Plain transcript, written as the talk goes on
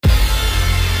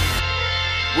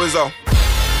Wizzo,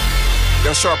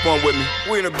 got Sharpe on with me.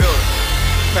 We in the building.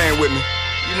 P.A.I.N.E with me.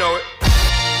 You know it.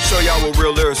 Show y'all what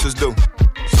real lyricists do.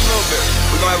 Just a little bit.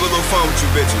 We gon' have a little fun with you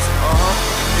bitches.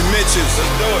 You Mitches,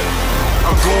 let's do it.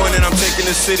 I'm going and I'm taking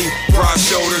the city, broad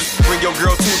shoulders. Bring your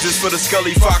girl too just for the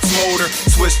Scully Fox motor.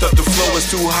 Switched up the flow, it's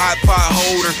too hot, pot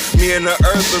holder. Me and the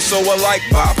earth are so alike,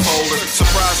 bipolar.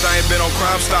 Surprised I ain't been on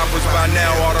Crime Stoppers by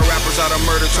now. All the rappers out of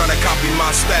murder trying to copy my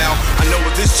style. I know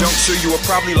at this juncture you were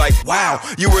probably like, wow,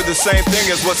 you were the same thing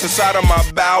as what's inside of my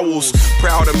bowels.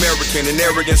 Proud American and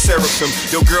arrogant seraphim.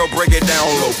 Your girl break it down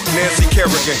low, Nancy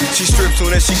Kerrigan. She strips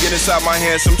soon as she get inside my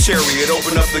hand some chariot.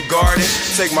 Open up the garden,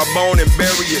 take my bone and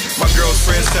bury it. My girl's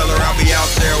friends tell her I'll be out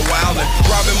there wildin',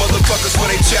 robbing motherfuckers for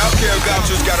they child care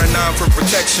vouchers. Got a 9 for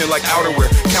protection like outerwear.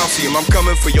 Calcium, I'm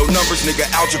coming for your numbers, nigga.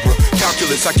 Algebra,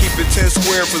 calculus, I keep it 10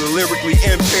 square for the lyrically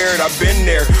impaired. I've been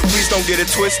there, please don't get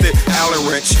it twisted. Allen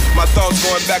wrench, my thoughts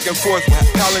going back and forth.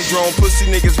 Palindrome, pussy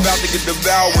niggas about to get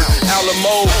devoured.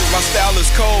 Alamo, my style is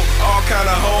cold, all kind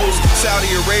of hoes. Saudi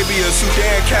Arabia,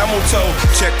 Sudan, camel toe.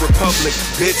 Czech Republic,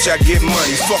 bitch, I get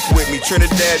money. Fuck with me,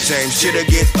 Trinidad James, shit'll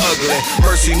get ugly.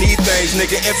 Mercy need things,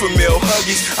 nigga, infamil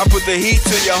huggies. I put the heat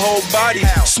to your whole body,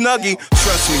 snuggie.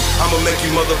 Trust me, I'ma make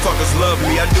you motherfuckers love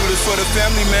me. I do this for the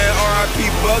family, man, R.I.P.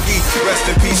 Buggy. Rest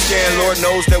in peace, Scan, Lord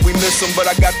knows that we miss him. But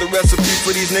I got the recipe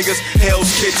for these niggas, Hell's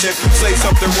Kitchen. Say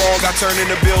something wrong, I turn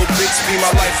into Bill Bixby.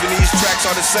 My life and these tracks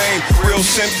are the same, real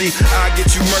simply. I get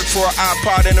you murked for an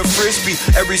iPod and a Frisbee.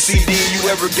 Every CD you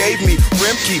ever gave me,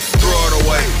 Rimkey, throw it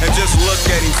away and just look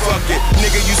at him, fuck it.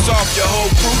 Nigga, you soft, your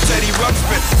whole crew, Teddy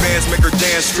Ruxpin. Bands make her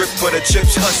dance, strip for the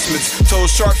chips, husbands. Told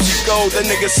Sharpe she gold, that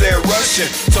nigga said Russian.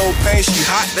 Told P.A.I.N.E she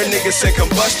hot, that nigga said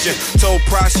combustion. Told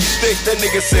P.A.I.N.E she thick, that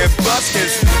nigga said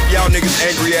buskins. Y'all niggas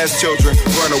angry ass children,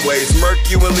 runaways. Murk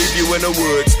you and leave you in the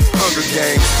woods, Hunger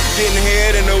Games. Getting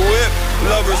head in the whip,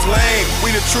 lovers lame.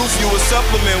 We the truth, you a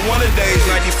supplement. One of days,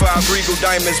 95 Regal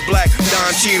Diamonds Black,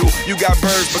 Don Cheadle. You got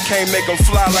birds but can't make them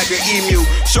fly like an emu.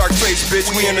 Shark face, bitch,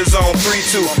 we in the zone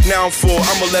 3-2. Now I'm full,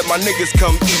 I'ma let my niggas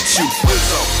come eat you. What's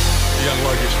up? Young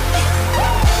Luggage.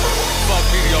 Fuck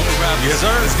mediocre rappers. Yes,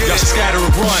 sir. Y'all should scatter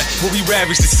and run, where we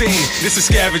ravage the scene. This is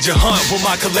scavenger hunt with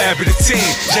my collaborative team.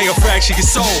 Jail fracture your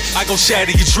soul, I gon'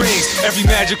 shatter your dreams. Every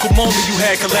magical moment you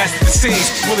had collapsed at the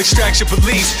scenes. We'll extract your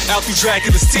beliefs out through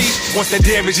Dracula's teeth. Once that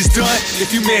damage is done,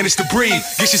 if you manage to breathe,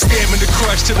 get your stamina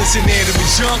crushed till it's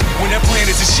inanimate junk. When that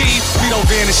plan is achieved, we don't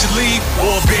vanish and leave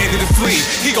or abandon and flee.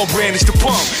 He gon' brandish the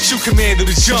pump, shoot commando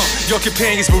to jump. Your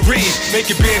companions bereaved, make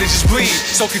your bandages bleed.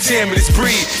 So contaminants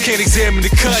breed, can't examine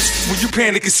the cuts. When you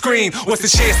panic and scream, what's the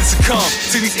chance to succumb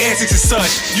to these antics and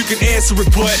such? You can answer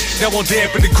it, but that won't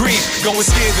dampen the grief. Go and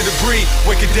scan the debris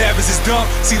where cadavers is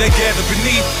dumped. See they gather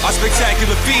beneath our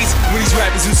spectacular feats. When these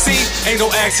rappers you see, ain't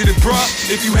no accident, bruh.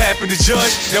 If you happen to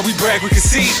judge, that we brag with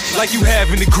conceit, like you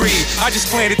haven't agreed. I just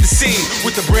planted the seed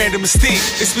with the brand of mystique.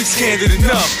 It speaks candid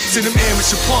enough to them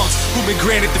amateur punks who've been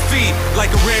granted defeat, like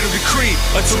a random decree,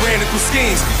 a tyrannical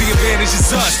schemes. The advantage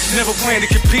is us, never plan to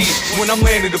compete. When I'm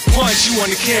landing the punch, you on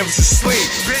the canvas asleep.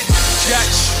 Bitch,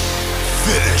 catch,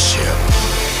 finish him.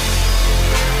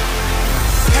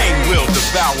 P.A.I.N.E will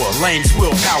devour, lames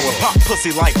will power. Pop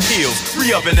pussy like pills,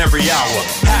 re-up in every hour.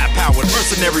 High-powered,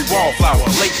 mercenary wallflower,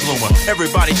 late bloomer.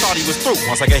 Everybody thought he was through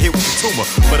once I got hit with the tumor.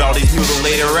 But all these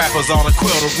mutilated rappers on a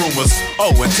quill of rumors.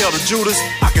 Oh, and tell the Judas,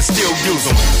 I can still use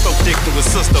them. Throw dick to a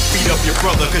sister, beat up your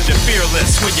brother, cause you're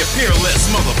fearless. When you're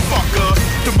fearless, motherfucker.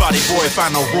 The body boy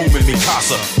find no room in me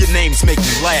casa. Your names make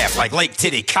me laugh like Lake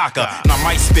Titicaca. And I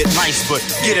might spit nice, but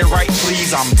get it right,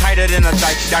 please. I'm tighter than a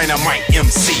dynamite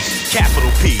MC.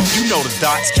 Capital P, you know the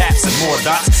dots, caps and more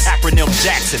dots. Acronym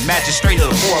Jackson, magistrate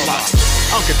of the Morlocks.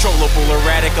 Uncontrollable,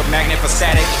 erratic, a magnet for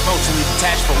static. Emotionally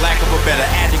detached for lack of a better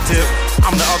adjective.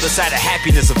 I'm the other side of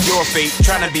happiness of your fate.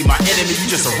 Trying to be my enemy, you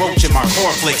just a roach in my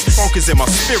cornflakes. Focus in my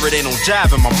spirit, ain't no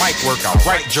jive in my mic work. I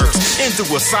write jerks into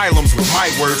asylums with my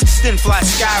words. Then fly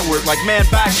skyward like man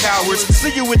by cowards.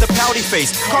 See you with the pouty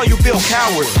face, call you Bill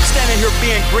Coward. Standing here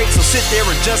being great, so sit there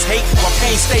and just hate while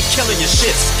P.A.I.N.E stay killing your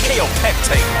shits. KO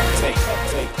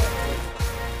pectate.